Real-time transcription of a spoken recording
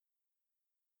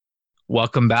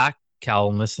Welcome back,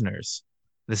 Cal listeners.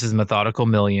 This is Methodical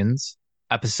Millions,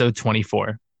 episode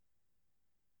 24.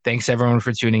 Thanks everyone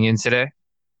for tuning in today.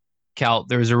 Cal,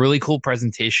 there was a really cool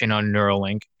presentation on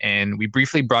Neuralink, and we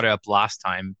briefly brought it up last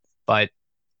time, but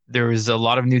there was a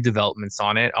lot of new developments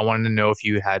on it. I wanted to know if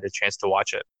you had a chance to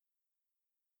watch it.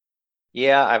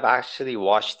 Yeah, I've actually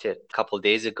watched it a couple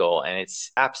days ago and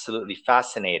it's absolutely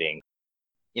fascinating.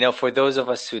 For those of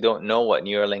us who don't know what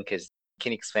Neuralink is,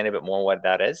 can you explain a bit more what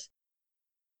that is?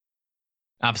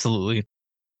 Absolutely.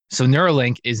 So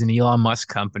Neuralink is an Elon Musk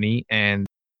company, and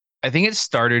I think it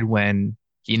started when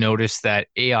he noticed that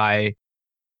AI,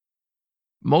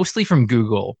 mostly from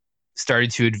Google, started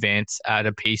to advance at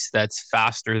a pace that's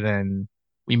faster than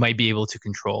we might be able to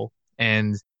control.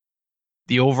 And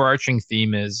the overarching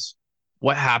theme is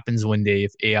what happens one day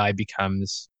if AI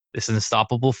becomes this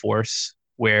unstoppable force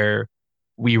where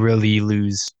we really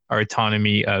lose our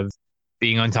autonomy of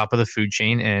being on top of the food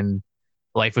chain and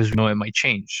life as we know it might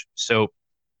change. So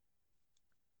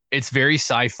it's very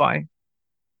sci-fi.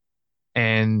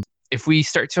 And if we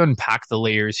start to unpack the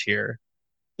layers here,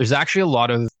 there's actually a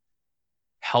lot of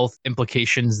health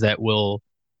implications that will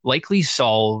likely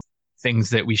solve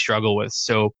things that we struggle with.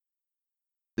 So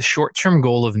the short-term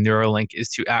goal of Neuralink is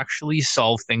to actually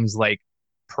solve things like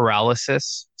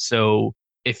paralysis. So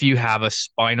if you have a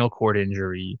spinal cord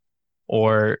injury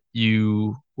or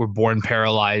you were born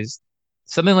paralyzed,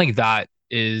 something like that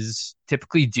is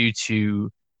typically due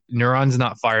to neurons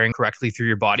not firing correctly through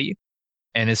your body.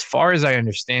 And as far as I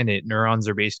understand it, neurons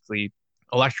are basically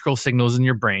electrical signals in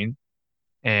your brain.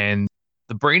 And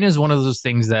the brain is one of those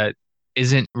things that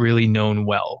isn't really known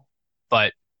well.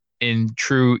 But in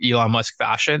true Elon Musk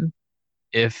fashion,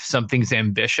 if something's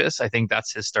ambitious, I think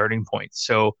that's his starting point.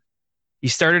 So he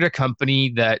started a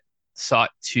company that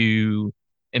sought to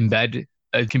embed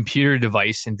a computer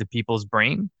device into people's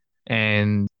brain.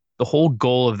 And the whole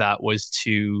goal of that was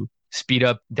to speed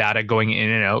up data going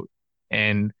in and out.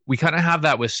 And we kind of have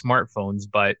that with smartphones,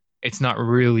 but it's not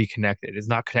really connected. It's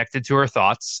not connected to our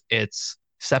thoughts, it's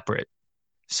separate.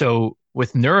 So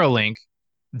with Neuralink,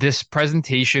 this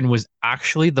presentation was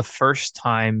actually the first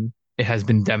time it has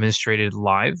been demonstrated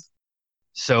live.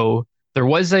 So there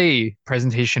was a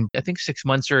presentation, I think 6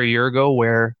 months or a year ago,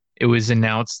 where it was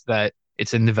announced that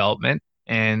it's in development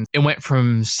and it went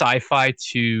from sci-fi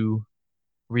to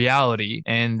reality.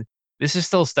 And this is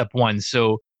still step one.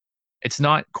 So it's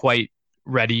not quite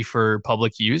ready for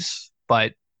public use,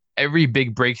 but every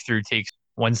big breakthrough takes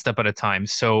one step at a time.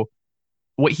 So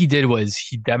what he did was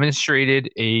he demonstrated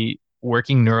a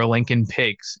working Neuralink in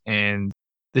pigs. And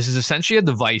this is essentially a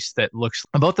device that looks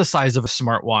about the size of a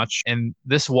smartwatch. And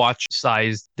this watch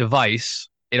sized device,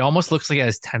 it almost looks like it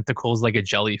has tentacles like a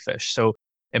jellyfish. So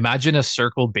imagine a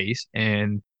circle base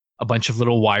and a bunch of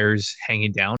little wires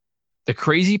hanging down. The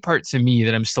crazy part to me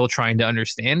that I'm still trying to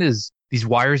understand is these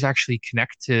wires actually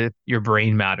connect to your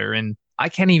brain matter. And I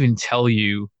can't even tell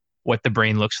you what the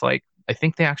brain looks like. I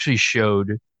think they actually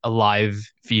showed a live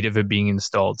feed of it being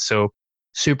installed. So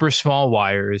super small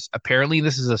wires. Apparently,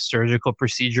 this is a surgical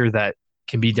procedure that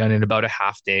can be done in about a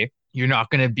half day. You're not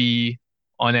going to be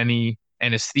on any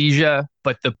anesthesia,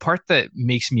 but the part that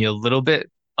makes me a little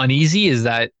bit uneasy is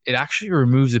that it actually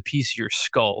removes a piece of your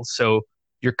skull. So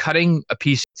you're cutting a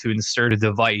piece to insert a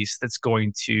device that's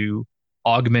going to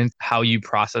augment how you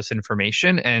process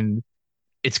information. And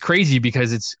it's crazy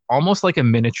because it's almost like a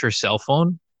miniature cell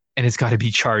phone and it's got to be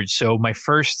charged. So my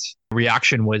first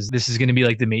reaction was this is going to be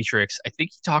like the Matrix. I think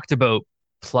he talked about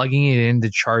plugging it in to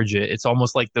charge it. It's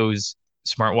almost like those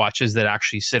smartwatches that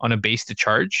actually sit on a base to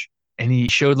charge. And he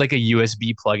showed like a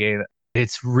USB plug-in.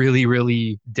 It's really,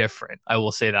 really different. I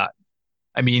will say that.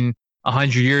 I mean,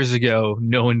 100 years ago,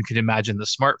 no one could imagine the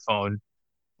smartphone,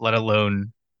 let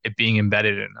alone it being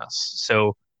embedded in us.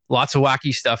 So lots of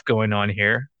wacky stuff going on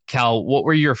here. Cal, what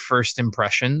were your first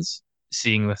impressions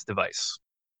seeing this device?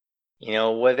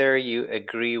 Whether you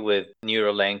agree with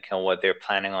Neuralink and what they're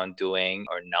planning on doing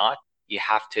or not, you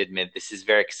have to admit this is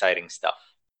very exciting stuff.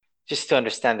 Just to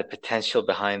understand the potential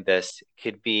behind this, it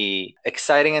could be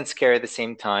exciting and scary at the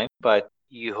same time, but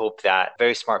you hope that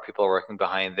very smart people are working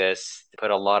behind this. They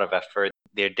put a lot of effort.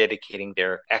 They're dedicating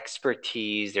their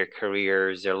expertise, their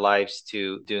careers, their lives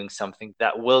to doing something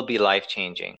that will be life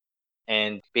changing.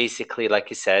 And basically, like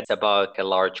you said, it's about a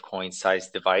large coin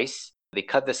sized device. They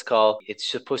cut the skull.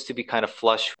 It's supposed to be kind of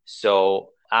flush. So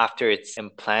after it's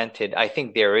implanted, I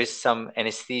think there is some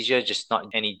anesthesia, just not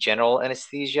any general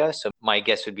anesthesia. So my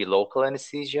guess would be local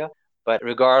anesthesia. But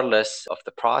regardless of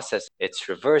the process, it's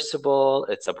reversible,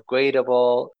 it's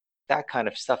upgradable. That kind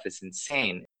of stuff is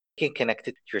insane. You can connect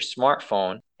it to your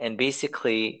smartphone, and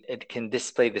basically it can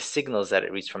display the signals that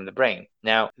it reads from the brain.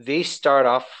 Now, they start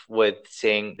off with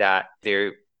saying that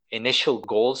their initial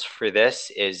goals for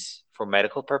this is for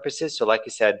medical purposes. So like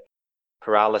you said,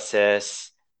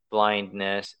 paralysis,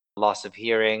 blindness, loss of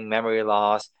hearing, memory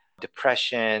loss,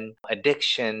 depression,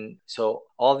 addiction. So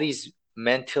all these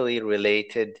mentally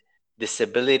related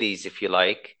disabilities, if you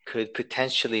like, could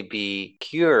potentially be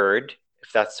cured,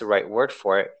 if that's the right word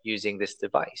for it, using this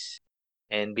device.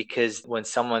 And because when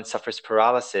someone suffers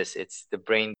paralysis, it's the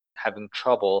brain having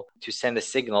trouble to send a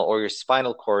signal, or your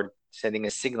spinal cord sending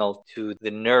a signal to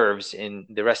the nerves in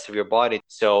the rest of your body.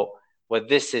 So what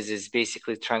this is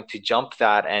basically trying to jump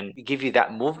that and give you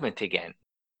that movement again.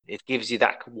 It gives you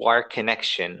that wire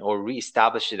connection, or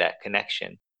reestablish that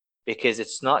connection, because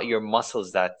it's not your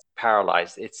muscles that's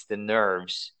paralyzed, it's the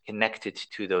nerves connected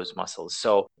to those muscles.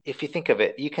 So if you think of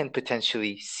it, you can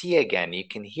potentially see again, you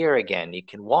can hear again, you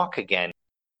can walk again.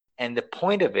 And the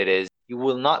point of it is you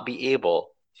will not be able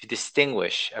to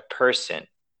distinguish a person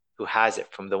who has it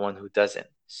from the one who doesn't.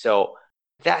 So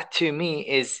that to me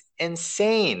is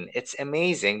insane. It's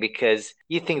amazing, because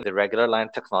you think the regular line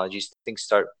of technologies, things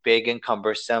start big and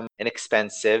cumbersome and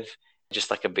expensive, just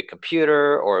like a big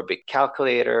computer or a big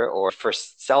calculator or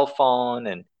first cell phone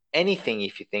and anything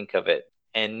if you think of it.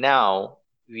 And now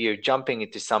we are jumping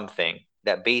into something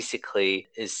that basically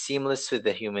is seamless with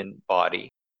the human body.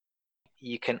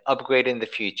 You can upgrade in the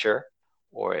future,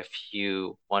 or if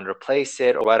you want to replace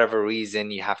it or whatever reason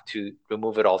you have to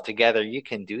remove it altogether, you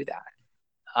can do that.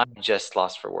 I'm just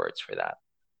lost for words for that.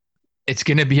 It's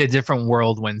going to be a different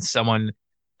world when someone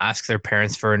asks their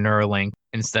parents for a Neuralink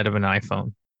instead of an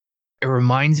iPhone. It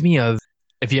reminds me of,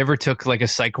 if you ever took like a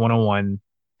Psych 101,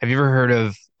 have you ever heard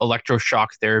of electroshock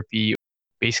therapy?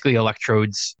 Basically,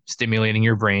 electrodes stimulating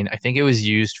your brain. I think it was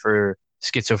used for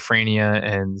schizophrenia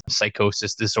and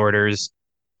psychosis disorders.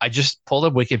 I just pulled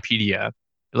up Wikipedia.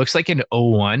 It looks like in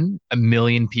 '01, 1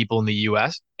 million people in the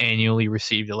US annually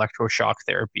received electroshock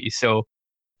therapy. So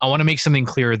I want to make something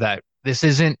clear that this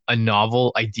isn't a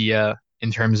novel idea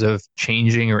in terms of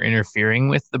changing or interfering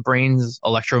with the brain's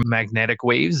electromagnetic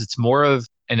waves. It's more of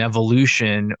an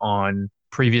evolution on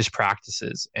previous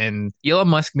practices. And Elon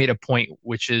Musk made a point,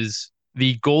 which is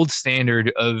the gold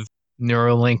standard of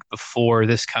Neuralink before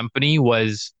this company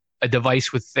was a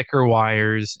device with thicker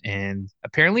wires. And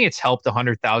apparently it's helped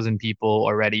 100,000 people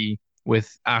already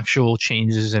with actual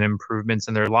changes and improvements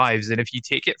in their lives. And if you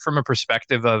take it from a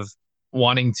perspective of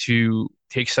wanting to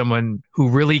take someone who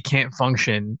really can't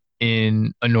function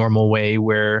in a normal way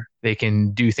where they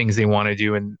can do things they want to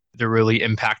do and they're really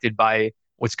impacted by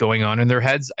what's going on in their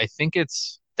heads, I think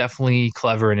it's definitely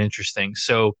clever and interesting.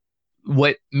 So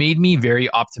what made me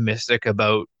very optimistic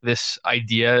about this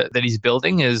idea that he's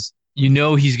building is,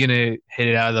 he's going to hit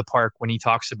it out of the park when he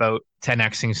talks about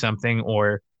 10xing something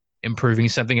or improving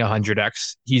something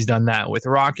 100x. He's done that with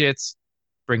rockets,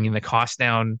 bringing the cost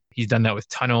down. He's done that with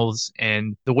tunnels.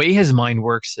 And the way his mind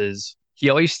works is he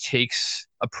always takes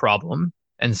a problem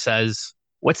and says,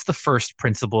 what's the first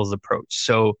principles approach?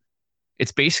 So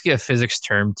it's basically a physics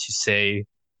term to say,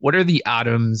 what are the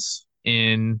atoms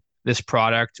in this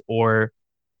product, or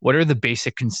what are the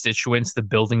basic constituents, the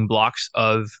building blocks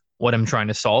of what I'm trying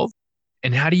to solve?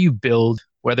 And how do you build,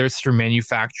 whether it's through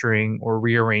manufacturing or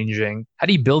rearranging, how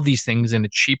do you build these things in a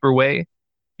cheaper way,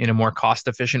 in a more cost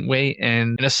efficient way,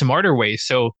 and in a smarter way?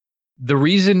 So the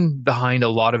reason behind a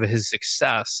lot of his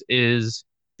success is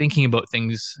thinking about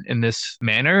things in this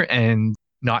manner and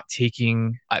not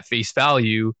taking at face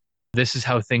value, this is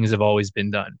how things have always been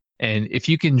done. And if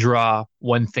you can draw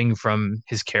one thing from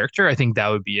his character, I think that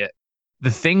would be it. The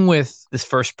thing with this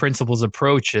first principles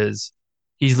approach is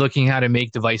he's looking how to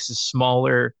make devices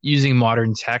smaller, using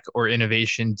modern tech or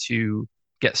innovation to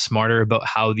get smarter about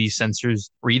how these sensors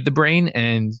read the brain.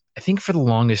 And I think for the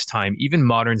longest time, even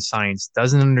modern science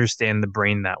doesn't understand the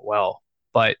brain that well.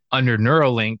 But under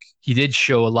Neuralink, he did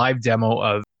show a live demo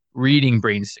of reading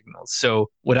brain signals.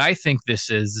 So what I think this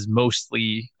is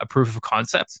mostly a proof of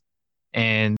concept.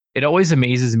 And it always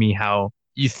amazes me how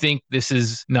you think this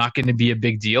is not going to be a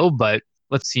big deal, but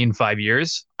let's see in 5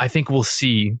 years. I think we'll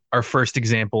see our first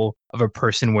example of a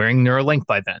person wearing Neuralink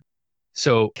by then.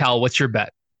 So, Cal, what's your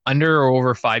bet? Under or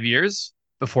over 5 years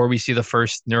before we see the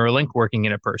first Neuralink working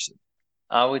in a person?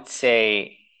 I would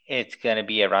say it's going to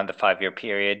be around the 5 year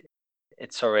period.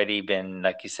 It's already been,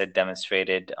 like you said,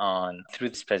 demonstrated on through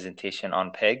this presentation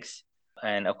on pigs.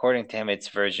 And according to him, it's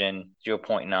version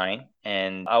 0.9.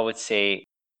 And I would say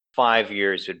 5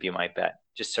 years would be my bet,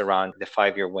 just around the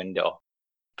 5 year window.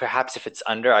 Perhaps if it's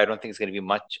under, I don't think it's going to be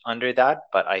much under that,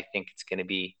 but I think it's going to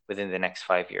be within the next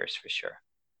 5 years for sure.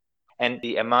 And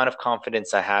the amount of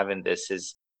confidence I have in this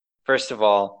is, first of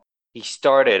all, he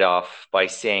started off by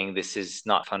saying this is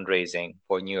not fundraising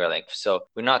for Neuralink. So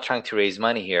we're not trying to raise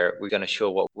money here. We're going to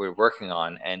show what we're working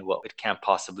on and what it can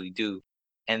possibly do.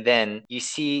 And then you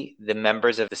see the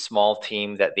members of the small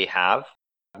team that they have,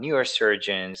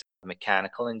 neurosurgeons,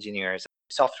 mechanical engineers,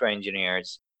 software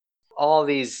engineers, all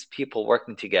these people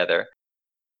working together.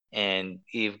 And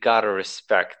you've got to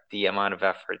respect the amount of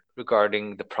effort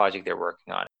regarding the project they're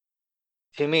working on.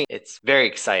 To me, it's very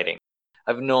exciting.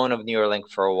 I've known of Neuralink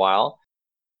for a while.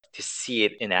 To see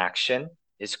it in action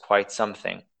is quite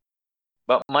something.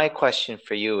 But my question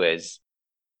for you is,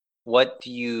 what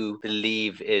do you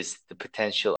believe is the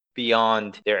potential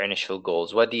beyond their initial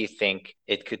goals? What do you think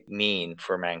it could mean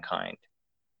for mankind?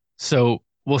 So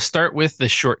we'll start with the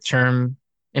short-term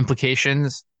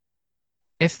implications.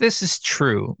 If this is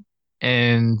true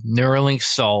and Neuralink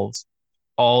solves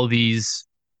all these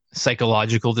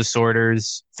psychological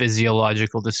disorders,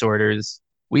 physiological disorders,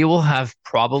 we will have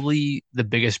probably the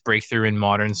biggest breakthrough in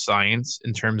modern science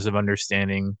in terms of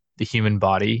understanding the human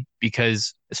body.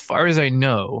 Because as far as I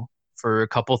know, for a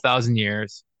couple thousand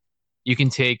years, you can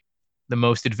take the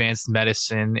most advanced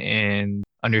medicine and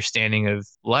understanding of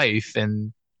life,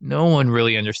 and no one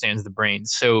really understands the brain.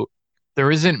 So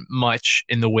there isn't much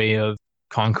in the way of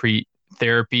concrete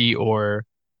therapy or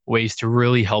ways to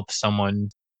really help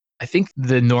someone. I think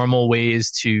the normal way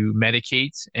is to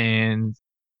medicate. And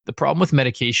the problem with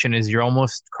medication is you're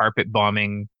almost carpet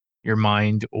bombing your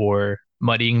mind or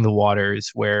muddying the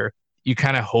waters where you're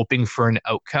kind of hoping for an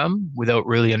outcome without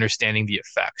really understanding the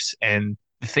effects. And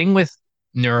the thing with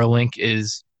Neuralink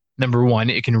is, number one,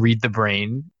 it can read the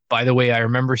brain. By the way, I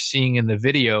remember seeing in the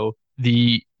video,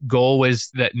 the goal was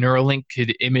that Neuralink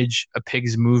could image a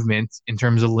pig's movement in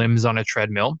terms of limbs on a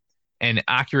treadmill and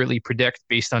accurately predict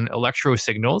based on electro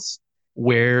signals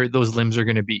where those limbs are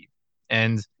going to be.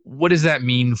 And what does that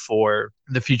mean for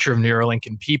the future of Neuralink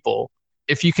in people?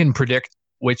 If you can predict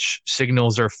which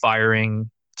signals are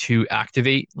firing to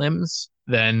activate limbs,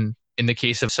 then in the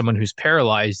case of someone who's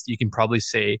paralyzed, you can probably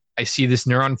say, I see this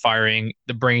neuron firing.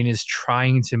 The brain is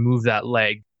trying to move that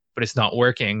leg, but it's not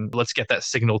working. Let's get that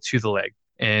signal to the leg.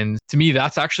 And to me,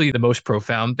 that's actually the most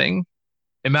profound thing.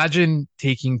 Imagine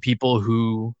taking people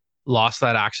who lost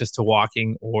that access to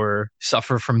walking or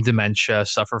suffer from dementia,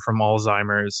 suffer from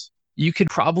Alzheimer's. You could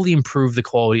probably improve the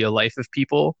quality of life of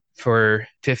people for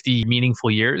 50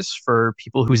 meaningful years for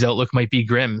people whose outlook might be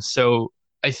grim. So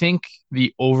I think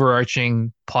the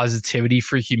overarching positivity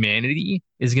for humanity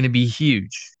is going to be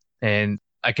huge. And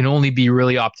I can only be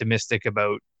really optimistic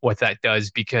about what that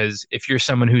does, because if you're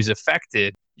someone who's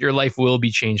affected, your life will be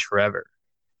changed forever.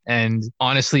 And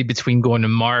honestly, between going to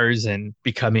Mars and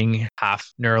becoming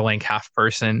half Neuralink, half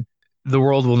person, the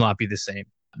world will not be the same.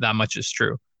 That much is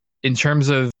true. In terms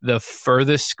of the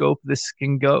furthest scope this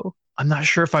can go, I'm not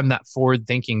sure if I'm that forward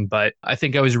thinking, but I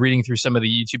think I was reading through some of the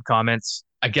YouTube comments.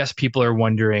 I guess people are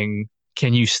wondering,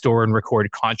 can you store and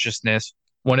record consciousness?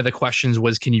 One of the questions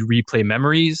was, can you replay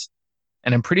memories?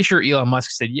 And I'm pretty sure Elon Musk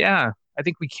said, yeah, I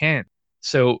think we can.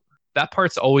 So that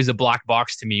part's always a black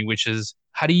box to me, which is,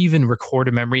 how do you even record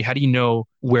a memory? How do you know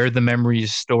where the memory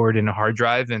is stored in a hard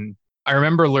drive? And I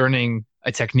remember learning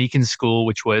a technique in school,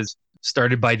 which was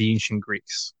started by the ancient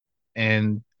Greeks.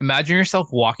 And imagine yourself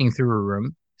walking through a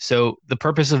room. So the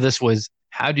purpose of this was,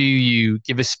 how do you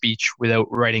give a speech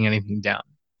without writing anything down?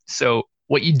 So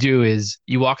what you do is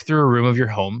you walk through a room of your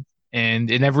home, and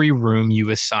in every room you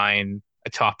assign a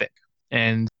topic.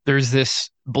 And there's this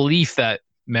belief that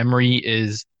memory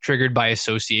is triggered by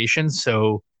association.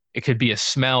 So it could be a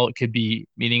smell, it could be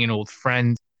meeting an old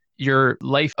friend. Your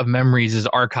life of memories is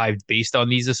archived based on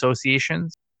these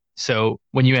associations. So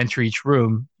when you enter each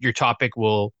room, your topic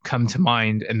will come to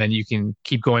mind, and then you can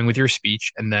keep going with your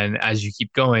speech. And then as you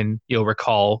keep going, you'll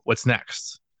recall what's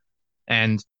next.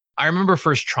 And I remember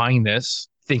first trying this,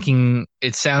 thinking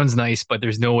it sounds nice, but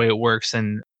there's no way it works.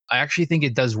 And I actually think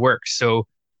it does work. So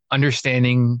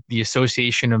understanding the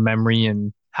association of memory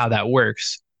and how that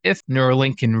works, if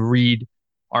Neuralink can read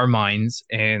our minds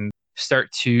and start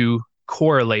to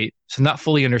correlate, so not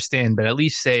fully understand, but at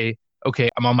least say, okay,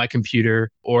 I'm on my computer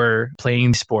or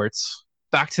playing sports.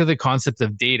 Back to the concept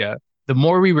of data, the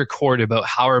more we record about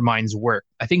how our minds work,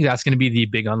 I think that's going to be the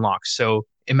big unlock. So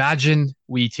imagine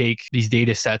we take these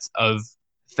data sets of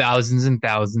thousands and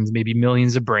thousands, maybe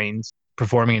millions of brains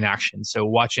performing an action. So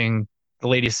watching the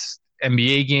latest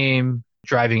NBA game,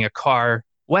 driving a car.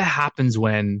 What happens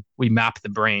when we map the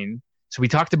brain? So we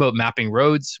talked about mapping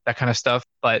roads, that kind of stuff.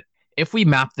 But if we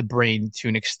map the brain to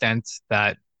an extent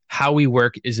that how we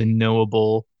work is a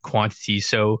knowable quantity.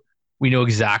 So we know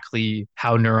exactly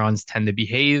how neurons tend to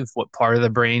behave, what part of the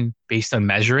brain based on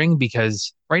measuring,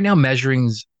 because right now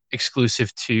measuring's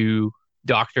exclusive to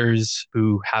doctors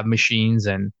who have machines.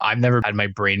 And I've never had my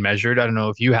brain measured. I don't know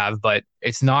if you have, but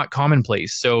it's not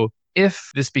commonplace. So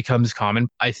if this becomes common,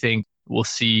 I think we'll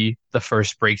see the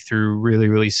first breakthrough really,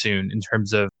 really soon in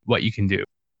terms of what you can do.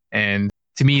 And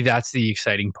to me, that's the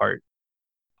exciting part.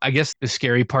 I guess the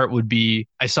scary part would be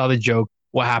I saw the joke,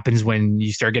 what happens when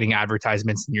you start getting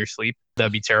advertisements in your sleep?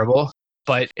 That'd be terrible.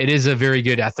 But it is a very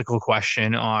good ethical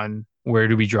question on where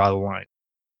do we draw the line?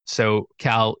 So,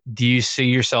 Cal, do you see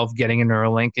yourself getting a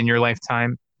Neuralink in your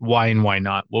lifetime? Why and why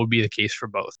not? What would be the case for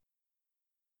both?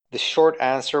 The short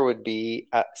answer would be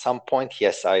at some point,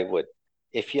 yes, I would.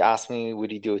 If you ask me, would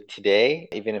you do it today,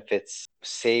 even if it's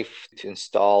safe to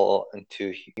install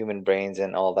into human brains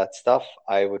and all that stuff,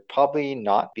 I would probably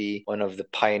not be one of the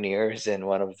pioneers and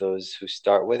one of those who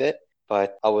start with it.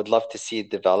 But I would love to see it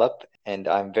develop. And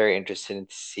I'm very interested in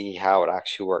to see how it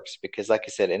actually works. Because, like I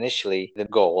said, initially, the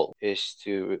goal is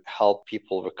to help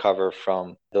people recover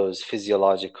from those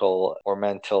physiological or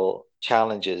mental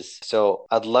challenges. So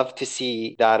I'd love to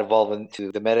see that evolve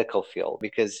into the medical field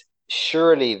because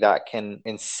surely that can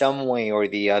in some way or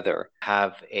the other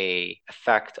have a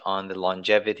effect on the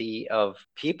longevity of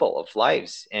people, of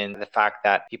lives, and the fact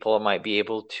that people might be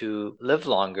able to live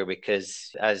longer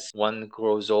because as one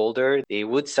grows older they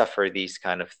would suffer these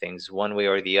kind of things one way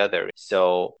or the other.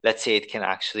 So let's say it can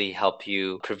actually help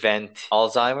you prevent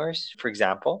Alzheimer's, for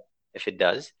example. If it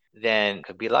does, then it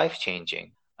could be life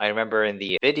changing. I remember in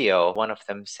the video, one of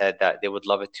them said that they would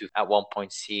love it to, at one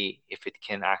point, see if it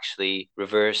can actually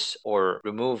reverse or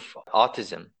remove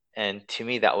autism. And to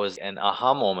me, that was an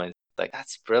aha moment. Like,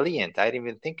 that's brilliant. I didn't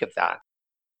even think of that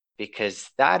because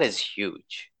that is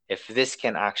huge. If this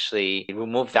can actually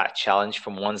remove that challenge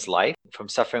from one's life, from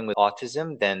suffering with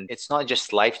autism, then it's not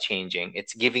just life changing,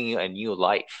 it's giving you a new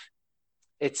life.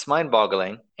 It's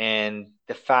mind-boggling, and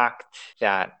the fact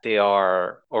that they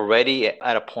are already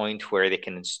at a point where they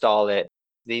can install it.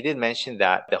 They did mention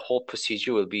that the whole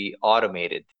procedure will be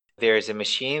automated. There's a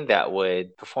machine that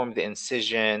would perform the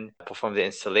incision, perform the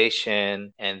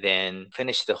installation, and then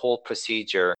finish the whole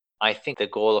procedure. I think the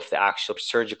goal of the actual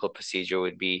surgical procedure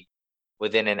would be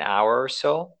within an hour or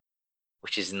so,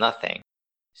 which is nothing.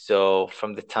 So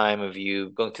from the time of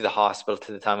you going to the hospital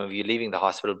to the time of you leaving the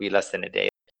hospital, it'll be less than a day.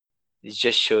 It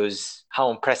just shows how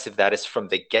impressive that is from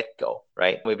the get-go,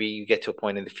 right? Maybe you get to a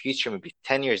point in the future, maybe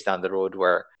 10 years down the road,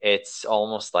 where it's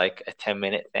almost like a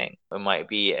 10-minute thing. It might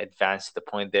be advanced to the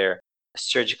point there a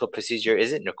surgical procedure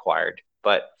isn't required.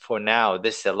 But for now,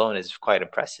 this alone is quite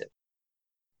impressive.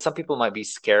 Some people might be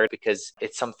scared because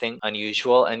it's something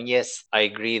unusual. And yes, I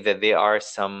agree that there are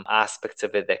some aspects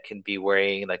of it that can be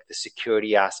worrying, like the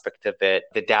security aspect of it,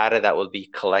 the data that will be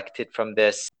collected from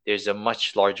this. There's a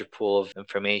much larger pool of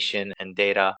information and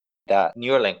data that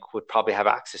Neuralink would probably have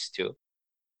access to.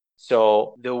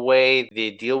 So the way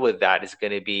they deal with that is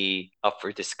going to be up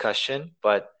for discussion.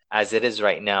 But as it is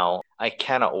right now, I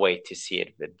cannot wait to see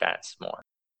it advance more.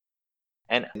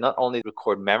 And not only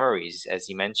record memories, as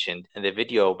you mentioned in the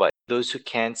video, but those who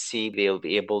can't see, they'll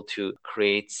be able to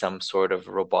create some sort of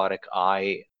robotic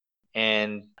eye.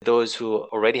 And those who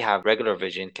already have regular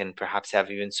vision can perhaps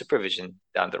have even supervision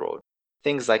down the road.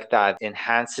 Things like that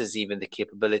enhances even the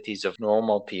capabilities of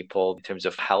normal people in terms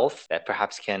of health that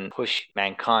perhaps can push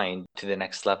mankind to the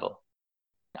next level.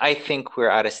 I think we're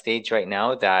at a stage right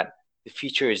now that the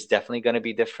future is definitely going to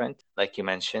be different, like you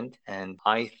mentioned. And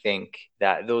I think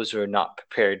that those who are not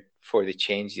prepared for the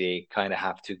change, they kind of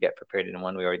have to get prepared in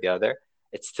one way or the other.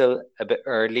 It's still a bit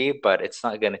early, but it's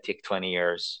not going to take 20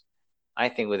 years. I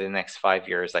think within the next 5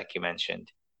 years, like you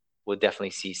mentioned, we'll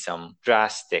definitely see some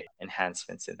drastic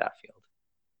enhancements in that field.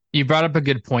 You brought up a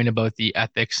good point about the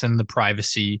ethics and the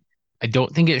privacy. I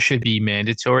don't think it should be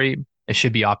mandatory. It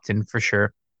should be opt-in for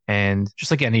sure. And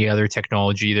just like any other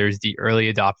technology, there's the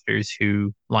early adopters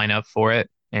who line up for it.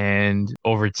 And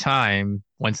over time,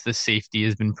 once the safety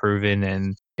has been proven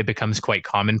and it becomes quite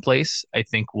commonplace, I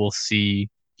think we'll see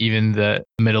even the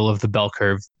middle of the bell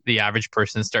curve, the average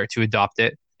person start to adopt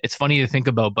it. It's funny to think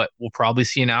about, but we'll probably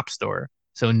see an app store.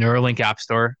 So Neuralink App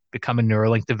Store, become a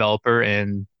Neuralink developer,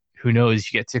 and who knows,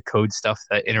 you get to code stuff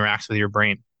that interacts with your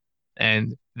brain.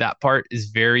 And that part is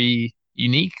very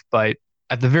unique, but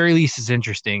at the very least, it's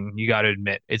interesting. You got to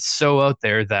admit, it's so out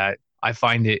there that I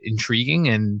find it intriguing.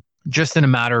 And just in a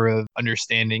matter of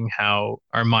understanding how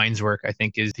our minds work, I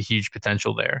think is the huge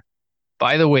potential there.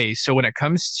 By the way, so when it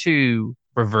comes to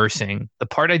reversing. The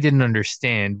part I didn't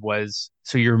understand was,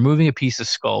 so you're removing a piece of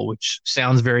skull, which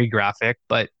sounds very graphic,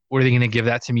 but what are they going to give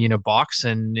that to me in a box?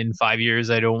 And in 5 years,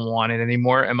 I don't want it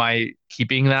anymore. Am I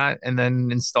keeping that and then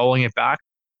installing it back?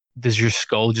 Does your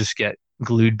skull just get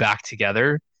glued back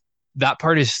together? That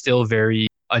part is still very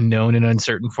unknown and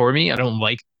uncertain for me. I don't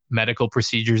like medical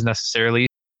procedures necessarily.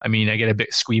 I mean, I get a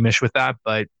bit squeamish with that,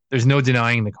 but there's no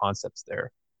denying the concepts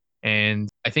there. And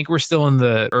I think we're still in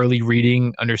the early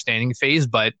reading, understanding phase.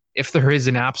 But if there is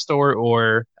an app store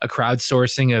or a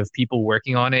crowdsourcing of people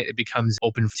working on it, it becomes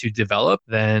open to develop,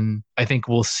 then I think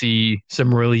we'll see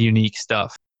some really unique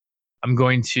stuff. I'm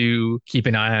going to keep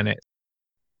an eye on it.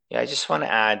 Yeah, I just want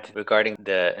to add regarding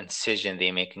the incision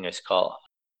they make in your skull.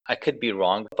 I could be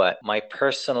wrong, but my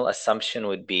personal assumption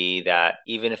would be that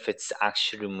even if it's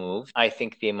actually removed, I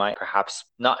think they might perhaps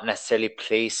not necessarily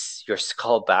place your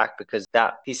skull back, because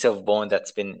that piece of bone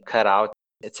that's been cut out,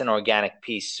 it's an organic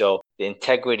piece. So the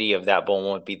integrity of that bone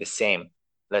won't be the same,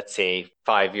 let's say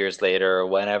 5 years later or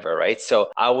whenever, right?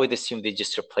 So I would assume they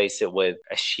just replace it with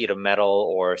a sheet of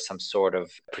metal or some sort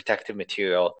of protective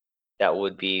material that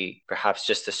would be perhaps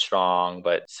just as strong,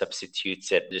 but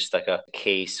substitutes it just like a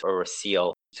case or a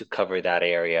seal to cover that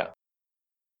area.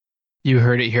 You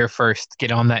heard it here first.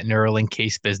 Get on that Neuralink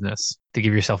case business to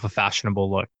give yourself a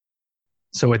fashionable look.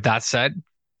 So, with that said,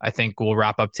 I think we'll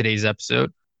wrap up today's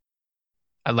episode.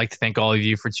 I'd like to thank all of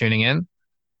you for tuning in.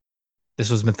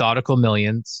 This was Methodical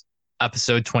Millions,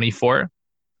 episode 24.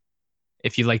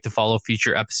 If you'd like to follow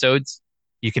future episodes,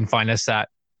 you can find us at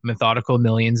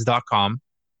methodicalmillions.com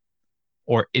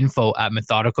or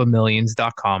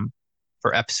info@methodicalmillions.com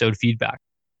for episode feedback.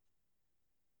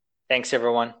 Thanks,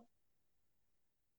 everyone.